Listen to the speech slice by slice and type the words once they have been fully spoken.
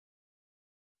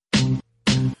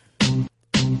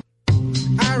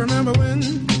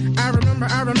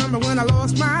I remember when I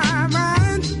lost my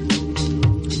mind.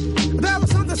 There was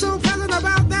something so pleasant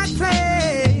about that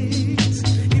place.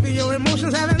 Even your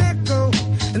emotions have an echo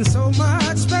in so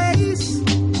much space.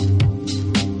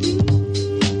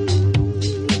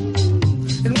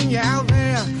 And when you're out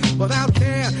there without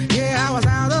care, yeah, I was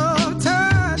out of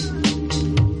touch.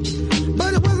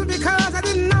 But it wasn't because I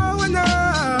didn't know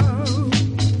enough.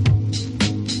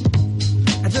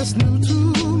 I just knew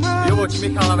too much. Jo,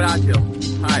 Michal navrátil.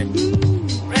 Hi.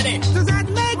 Ready.